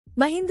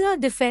Mahindra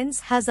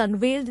Defence has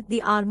unveiled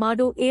the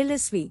Armado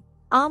ALSV,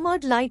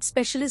 Armoured Light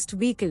Specialist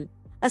Vehicle,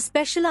 a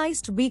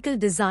specialized vehicle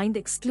designed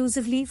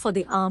exclusively for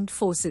the armed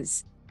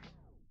forces.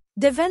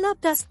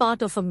 Developed as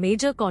part of a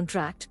major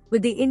contract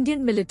with the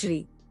Indian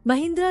military,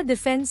 Mahindra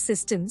Defence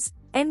Systems,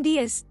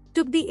 MDS,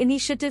 took the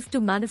initiative to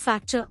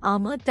manufacture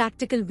armored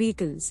tactical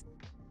vehicles.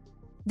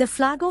 The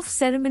flag-off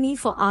ceremony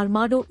for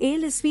Armado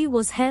ALSV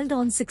was held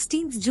on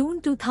 16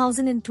 June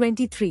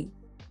 2023.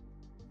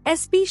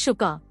 SP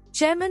Shuka,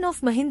 Chairman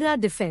of Mahindra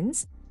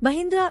Defence,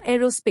 Mahindra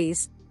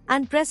Aerospace,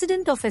 and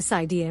President of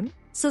SIDM,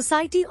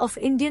 Society of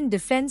Indian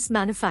Defence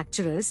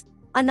Manufacturers,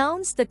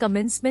 announced the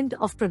commencement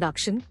of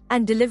production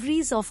and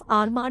deliveries of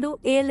Armado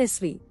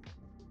ALSV.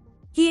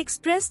 He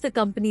expressed the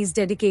company's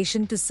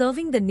dedication to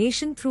serving the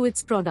nation through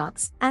its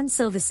products and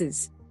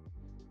services.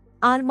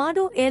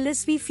 Armado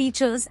ALSV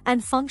features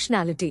and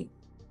functionality.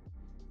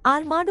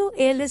 Armado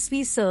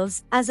ALSV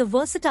serves as a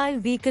versatile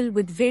vehicle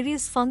with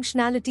various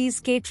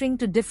functionalities catering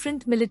to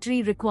different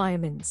military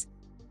requirements.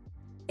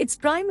 Its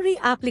primary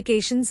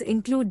applications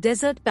include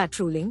desert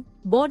patrolling,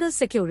 border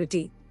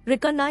security,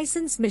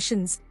 reconnaissance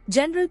missions,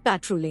 general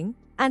patrolling,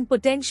 and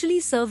potentially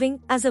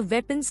serving as a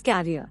weapons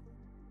carrier.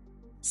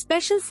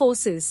 Special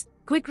forces,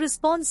 quick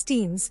response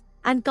teams,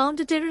 and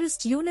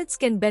counter-terrorist units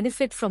can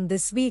benefit from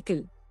this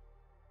vehicle.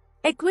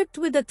 Equipped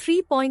with a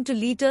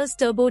 3.2-litre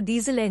turbo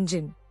diesel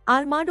engine,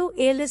 Armado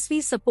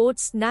ALSV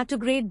supports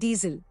NATO-grade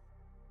diesel.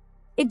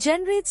 It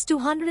generates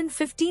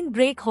 215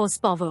 brake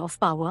horsepower of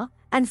power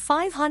and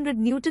 500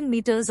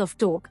 Nm of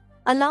torque,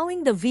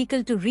 allowing the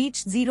vehicle to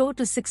reach 0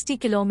 to 60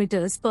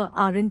 km per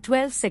hour in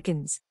 12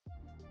 seconds.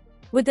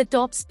 With a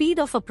top speed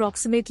of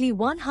approximately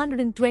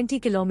 120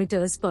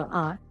 km per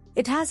hour,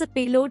 it has a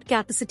payload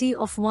capacity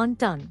of 1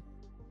 ton.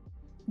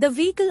 The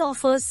vehicle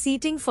offers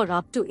seating for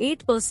up to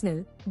 8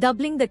 personnel,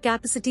 doubling the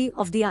capacity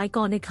of the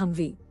iconic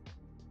Humvee.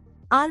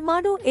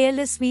 Armado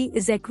ALSV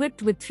is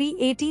equipped with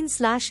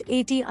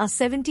 318/80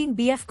 R17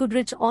 BF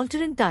Goodrich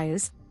all-terrain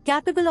tires,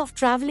 capable of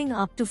traveling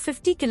up to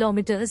 50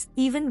 km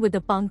even with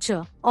a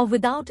puncture or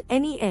without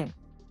any air.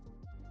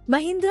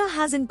 Mahindra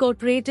has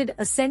incorporated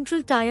a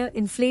central tire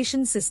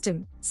inflation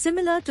system,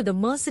 similar to the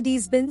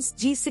Mercedes-Benz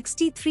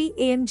G63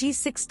 AMG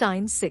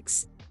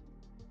 6x6.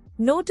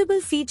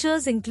 Notable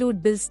features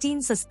include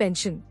Bilstein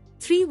suspension,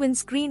 3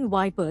 windscreen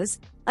wipers,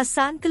 a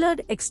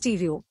sand-colored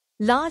exterior,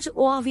 large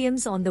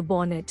ORVMs on the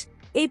bonnet,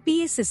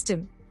 APA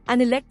system,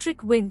 an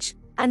electric winch,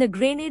 and a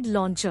grenade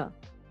launcher.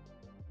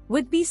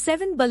 With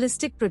B7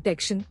 ballistic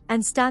protection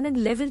and standard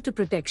level 2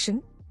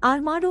 protection,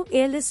 Armado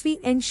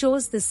ALSV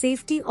ensures the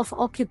safety of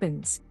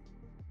occupants.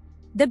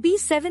 The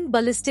B7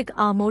 ballistic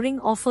armoring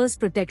offers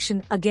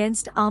protection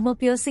against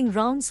armor-piercing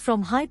rounds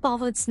from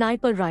high-powered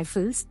sniper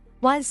rifles,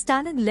 while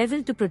standard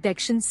level 2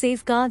 protection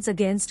safeguards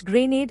against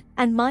grenade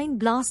and mine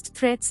blast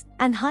threats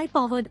and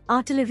high-powered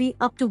artillery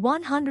up to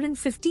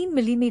 115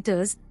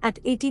 mm at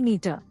 80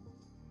 meter.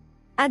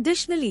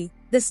 Additionally,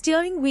 the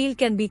steering wheel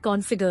can be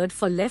configured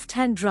for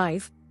left-hand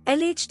drive,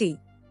 LHD,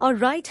 or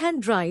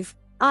right-hand drive,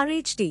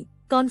 RHD,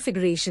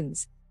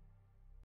 configurations.